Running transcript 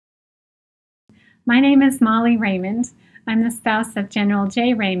My name is Mollie Raymond. I'm the spouse of General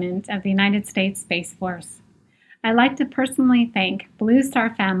J. Raymond of the United States Space Force. I'd like to personally thank Blue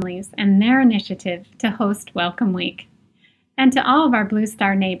Star families and their initiative to host Welcome Week. And to all of our Blue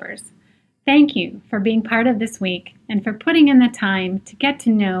Star neighbors, thank you for being part of this week and for putting in the time to get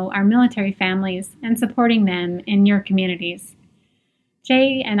to know our military families and supporting them in your communities.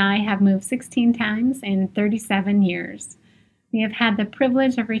 Jay and I have moved 16 times in 37 years. We have had the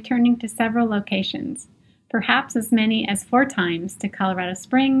privilege of returning to several locations, perhaps as many as 4 times to Colorado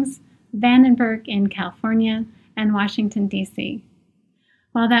Springs, Vandenberg in California, and Washington, D.C.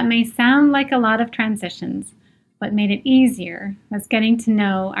 While that may sound like a lot of transitions, what made it easier was getting to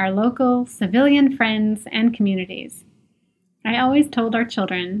know our local civilian friends and communities. I always told our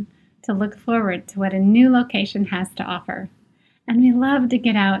children to look forward to what a new location has to offer, and we love to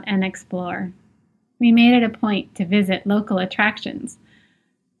get out and explore. We made it a point to visit local attractions,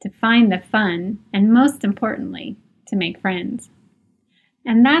 to find the fun, and most importantly, to make friends.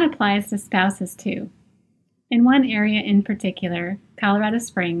 And that applies to spouses too. In one area in particular, Colorado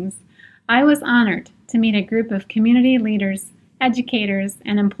Springs, I was honored to meet a group of community leaders, educators,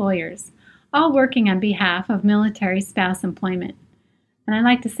 and employers, all working on behalf of military spouse employment. And I'd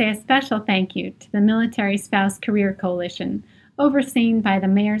like to say a special thank you to the Military Spouse Career Coalition, overseen by the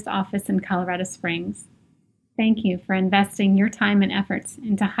Mayor's Office in Colorado Springs. Thank you for investing your time and efforts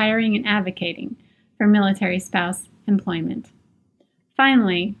into hiring and advocating for military spouse employment.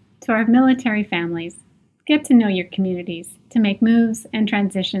 Finally, to our military families, get to know your communities to make moves and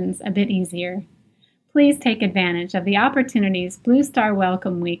transitions a bit easier. Please take advantage of the opportunities Blue Star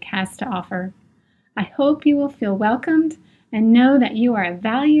Welcome Week has to offer. I hope you will feel welcomed and know that you are a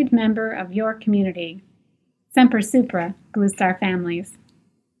valued member of your community. Semper Supra, Blue Star families.